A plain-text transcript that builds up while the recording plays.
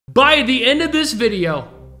By the end of this video,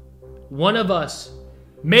 one of us,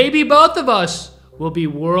 maybe both of us, will be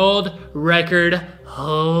world record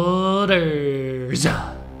holders.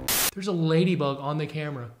 There's a ladybug on the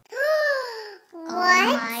camera. What?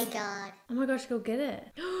 Oh my god. Oh my gosh, go get it.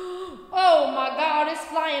 Oh my god, it's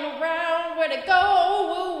flying around. Where'd it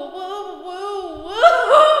go? Woo, woo, woo,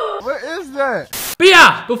 woo. What is that? But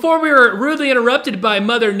yeah, before we were rudely interrupted by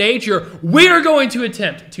Mother Nature, we are going to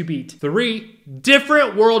attempt to beat 3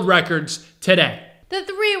 different world records today. The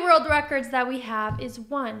 3 world records that we have is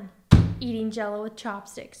 1, eating Jell-O with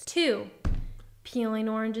chopsticks. 2, peeling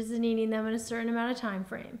oranges and eating them in a certain amount of time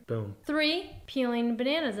frame. Boom. 3, peeling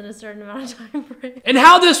bananas in a certain amount of time frame. And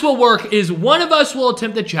how this will work is one of us will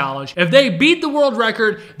attempt the challenge. If they beat the world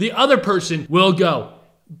record, the other person will go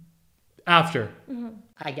after.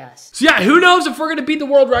 I guess. So yeah, who knows if we're gonna beat the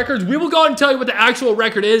world records? We will go ahead and tell you what the actual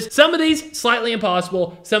record is. Some of these slightly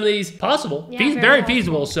impossible, some of these possible, Yeah, very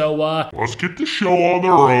feasible. So Let's get the show on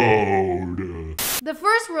the road. The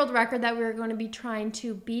first world record that we're going to be trying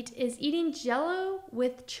to beat is eating Jell-O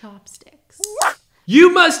with chopsticks.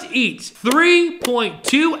 you must eat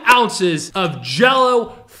 3.2 ounces of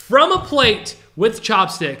Jell-O from a plate with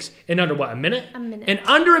chopsticks in under what, a minute? A minute. In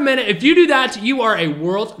under a minute. If you do that, you are a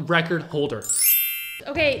world record holder.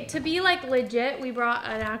 Okay, to be like legit, we brought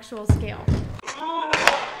an actual scale.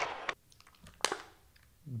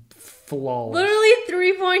 Flawless. Literally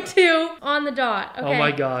 3.2 on the dot. Okay. Oh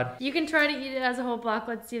my God. You can try to eat it as a whole block.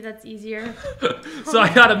 Let's see if that's easier. So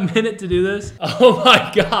I got a minute to do this? Oh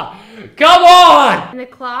my God. Come on! And the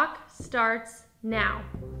clock starts now.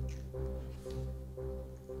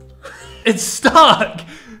 It's stuck.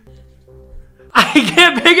 I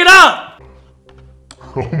can't pick it up.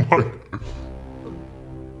 Oh my.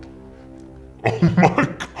 Oh my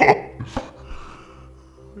god.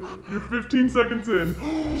 You're 15 seconds in. Come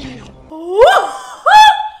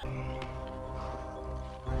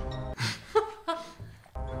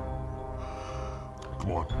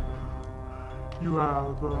on. You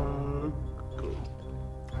have go.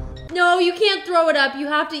 No, you can't throw it up. You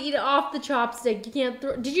have to eat it off the chopstick. You can't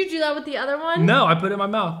throw. Did you do that with the other one? No, I put it in my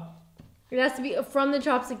mouth. It has to be from the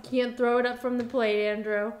chopstick. You can't throw it up from the plate,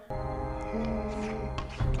 Andrew.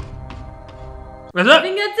 That's I it.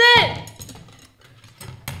 think that's it.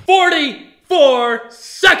 44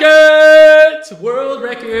 seconds. World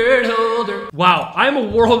record holder. Wow, I'm a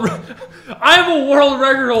world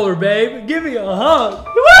record holder, babe. Give me a hug.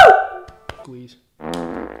 Woo! Squeeze.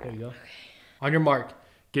 There you go. Okay. On your mark,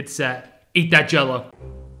 get set, eat that Jell-O.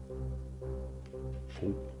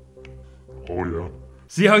 Oh yeah.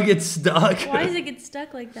 See how it gets stuck? Why does it get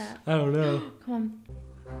stuck like that? I don't know. Come on.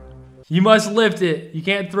 You must lift it. You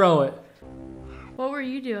can't throw it. What were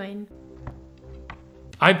you doing?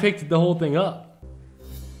 I picked the whole thing up.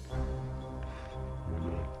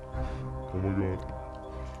 Oh my god.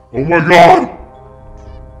 Oh my god!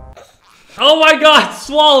 Oh my God,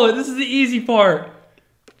 swallow it. This is the easy part.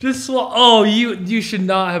 Just swallow. Oh, you should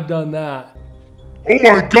not have done that. Oh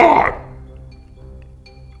my god!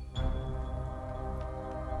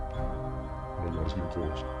 Oh my god, it's getting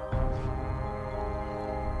close.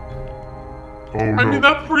 Oh no. I mean,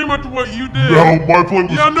 that's pretty much what you did. No, my plate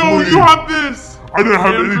was Yeah, no, clean. you have this. I didn't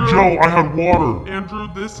have Andrew. any gel, I had water. Andrew,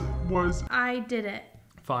 this was... I did it.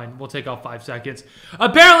 Fine, we'll take off 5 seconds.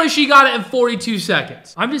 Apparently she got it in 42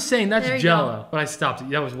 seconds. I'm just saying that's There you Jell-O. go. But I stopped it.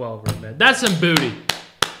 That was well over a minute. That's some booty.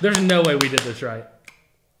 There's no way we did this right.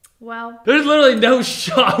 Well, There's literally no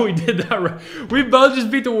shot we did that right. We both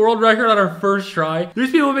just beat the world record on our first try.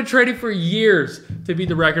 These people have been training for years to beat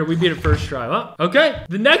the record. We beat it first try. Well, okay.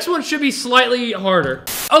 The next one should be slightly harder.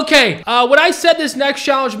 Okay, when I said this next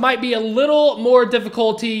challenge might be a little more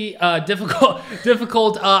difficult, I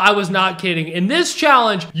was not kidding. In this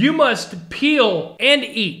challenge, you must peel and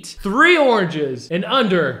eat 3 oranges in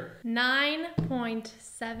under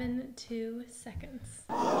 9.72 seconds.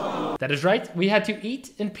 That is right. We had to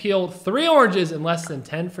eat and peel 3 oranges in less than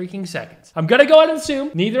 10 freaking seconds. I'm gonna go ahead and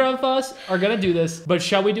assume neither of us are gonna do this, but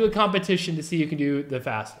shall we do a competition to see who can do the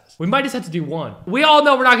fastest? We might just have to do one. We all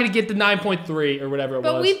know we're not gonna get the 9.3 or whatever it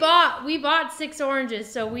But was. we bought 6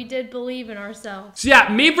 oranges, so we did believe in ourselves. So yeah,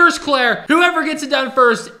 me versus Claire. Whoever gets it done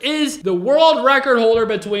first is the world record holder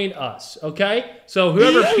between us, okay? So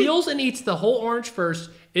whoever peels and eats the whole orange first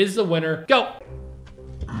is the winner. Go.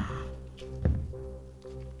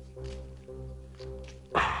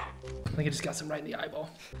 I think I just got some right in the eyeball.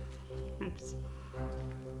 Oops.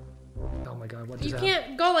 Oh my God, what just You happened?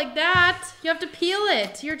 can't go like that. You have to peel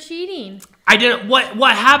it. You're cheating. I didn't, what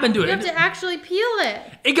happened to You have it? to actually peel it.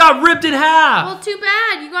 It got ripped in half. Well, too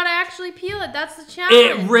bad. You gotta actually peel it. That's the challenge.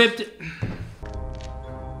 It ripped.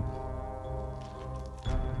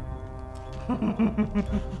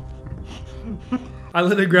 I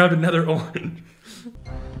literally grabbed another orange.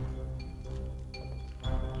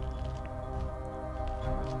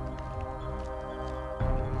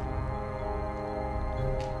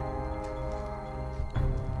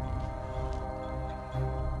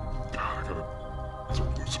 God, I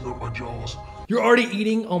gotta loosen up my jaws. You're already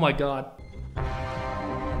eating? Oh my God.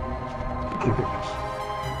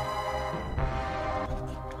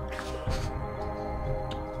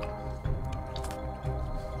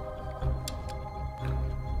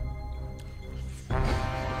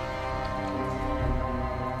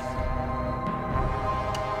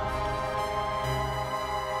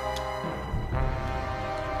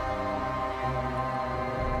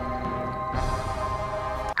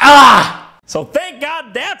 Ah! So thank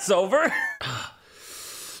God that's over.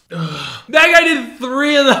 That guy did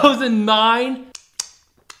 3 of those in 9.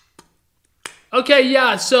 Okay,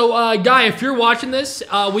 yeah, so Guy, if you're watching this,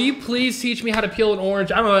 will you please teach me how to peel an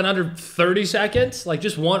orange? I don't know, in under 30 seconds? Like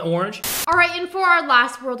just one orange? All right, and for our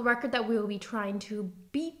last world record that we will be trying to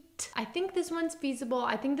beat, I think this one's feasible.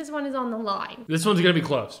 I think this one is on the line. This one's gonna be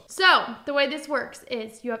close. So the way this works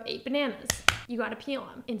is you have 8 bananas. You gotta peel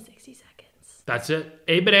them in 60 seconds. That's it.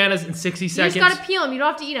 8 bananas in 60 seconds. You just gotta peel them. You don't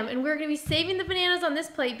have to eat them. And we're gonna be saving the bananas on this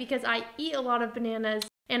plate because I eat a lot of bananas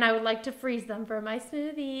and I would like to freeze them for my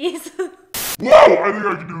smoothies. Whoa! I think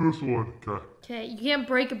I can do this one. Okay. Okay, you can't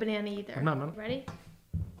break a banana either. I'm not. Ready?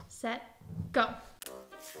 Set, go.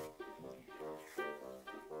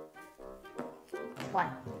 1,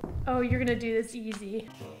 Oh, you're gonna do this easy.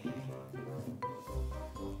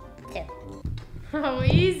 2, Oh,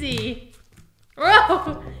 easy.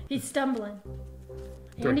 Oh, he's stumbling.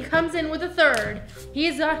 And he comes in with a 3rd.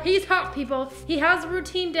 He's hot, people. He has a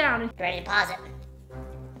routine down. ready to pause it.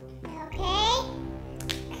 Okay.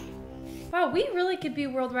 Wow, we really could be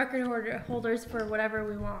world record holders for whatever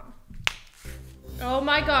we want. Oh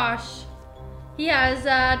my gosh. He has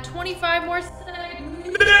 25 more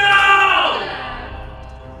seconds. No!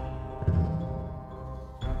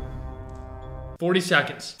 40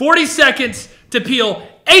 seconds. 40 seconds to peel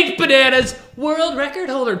 8 bananas. World record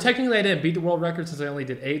holder. Technically, I didn't beat the world record since I only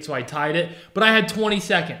did 8, so I tied it. But I had 20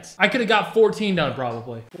 seconds. I could have got 14 done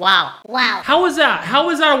probably. Wow. Wow. How was that? How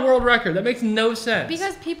was that a world record? That makes no sense.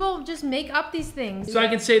 Because people just make up these things. So I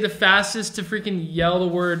can say the fastest to freaking yell the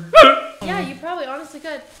word. Yeah, you probably honestly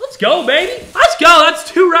could. Let's go, baby. Let's go. That's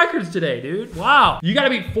 2 records today, dude. Wow. You gotta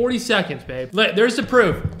beat 40 seconds, babe. Look, there's the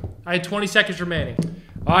proof. I had 20 seconds remaining.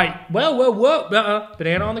 All right, whoa.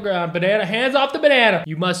 Banana on the ground. Banana, hands off the banana.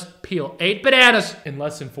 You must peel 8 bananas in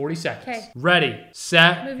less than 40 seconds. Okay. Ready,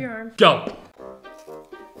 set, Move your arm. go.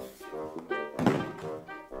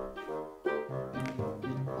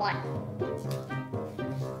 1,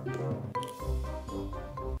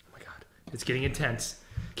 Oh my God, it's getting intense.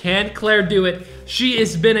 Can Claire do it? She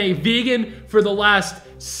has been a vegan for the last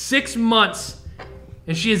 6 months,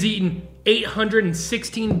 and she has eaten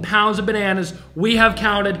 816 pounds of bananas. We have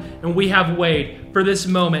counted and we have weighed for this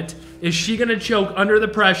moment. Is she gonna choke under the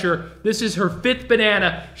pressure? This is her 5th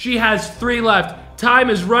banana. She has 3 left. Time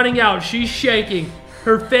is running out. She's shaking.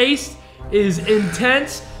 Her face is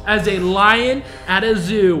intense as a lion at a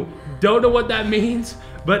zoo. Don't know what that means,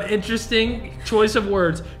 but interesting choice of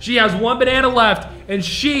words. She has 1 banana left and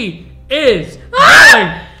she is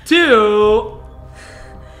going to...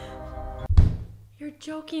 You're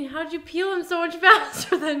joking. How did you peel them so much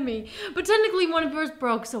faster than me? But technically one of yours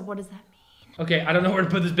broke, so what does that mean? Okay, I don't know where to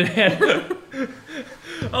put this banana.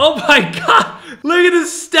 Oh my God! Look at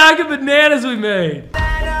this stack of bananas we made.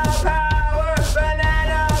 Banana power,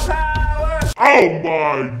 banana power. Oh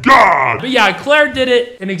my God! But yeah, Claire did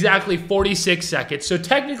it in exactly 46 seconds. So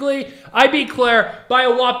technically, I beat Claire by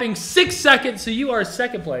a whopping 6 seconds, so you are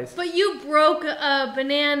 2nd place. But you broke a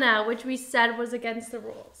banana, which we said was against the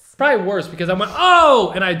rules. Probably worse because I went,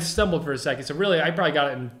 oh, and I stumbled for a second. So really, I probably got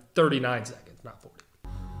it in 39 seconds, not 40.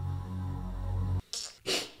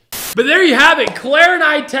 But there you have it. Claire and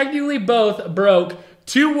I technically both broke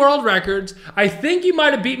 2 world records. I think you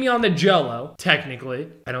might have beat me on the Jell-O, technically.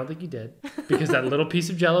 I don't think you did, because that little piece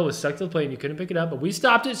of Jell-O was stuck to the plate and you couldn't pick it up, but we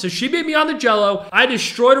stopped it. So she beat me on the Jell-O. I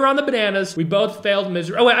destroyed her on the bananas. We both failed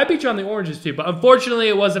miserably. Oh wait, I beat you on the oranges too, but unfortunately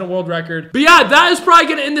it wasn't a world record. But yeah, that is probably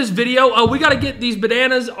gonna end this video. We gotta get these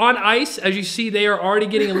bananas on ice. As you see, they are already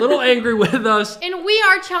getting a little angry with us. And we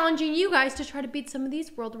are challenging you guys to try to beat some of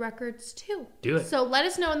these world records too. Do it. So let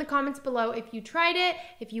us know in the comments below if you tried it,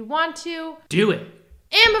 if you want to. Do it.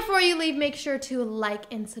 And before you leave, make sure to like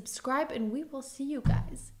and subscribe, and we will see you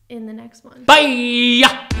guys in the next one. Bye!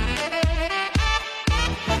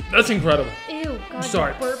 That's incredible. Ew, God,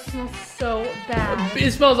 sorry. your burp smells so bad.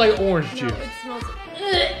 It smells like orange No, juice. it smells...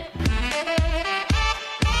 Ugh.